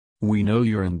We know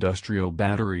your industrial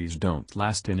batteries don't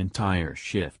last an entire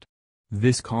shift.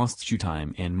 This costs you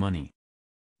time and money.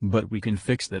 But we can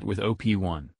fix that with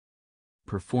OP1.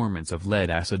 Performance of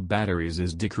lead-acid batteries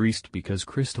is decreased because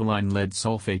crystalline lead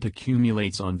sulfate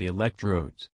accumulates on the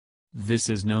electrodes. This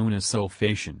is known as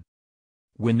sulfation.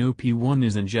 When OP1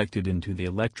 is injected into the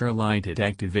electrolyte, it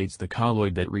activates the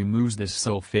colloid that removes this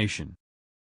sulfation.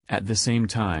 At the same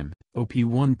time,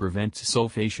 OP1 prevents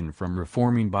sulfation from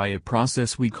reforming by a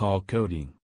process we call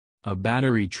coating. A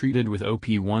battery treated with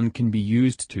OP1 can be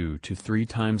used 2 to 3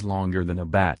 times longer than a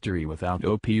battery without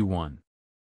OP1.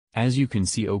 As you can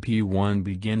see, OP1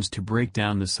 begins to break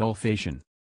down the sulfation.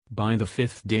 By the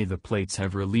 5th day the plates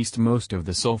have released most of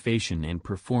the sulfation and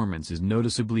performance is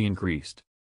noticeably increased.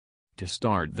 To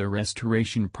start the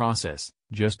restoration process,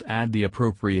 just add the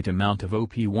appropriate amount of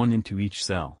OP1 into each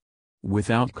cell.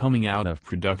 Without coming out of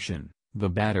production, the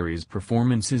battery's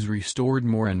performance is restored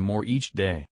more and more each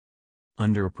day.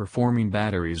 Underperforming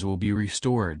batteries will be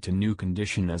restored to new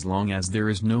condition as long as there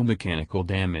is no mechanical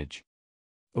damage.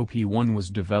 OP1 was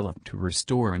developed to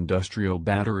restore industrial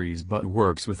batteries but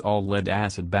works with all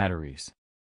lead-acid batteries.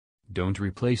 Don't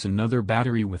replace another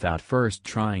battery without first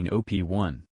trying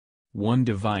OP1. One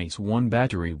device, one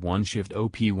battery, one shift.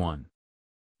 OP1.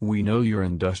 We know your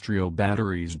industrial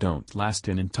batteries don't last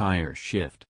an entire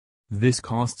shift. This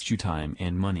costs you time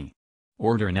and money.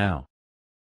 Order now.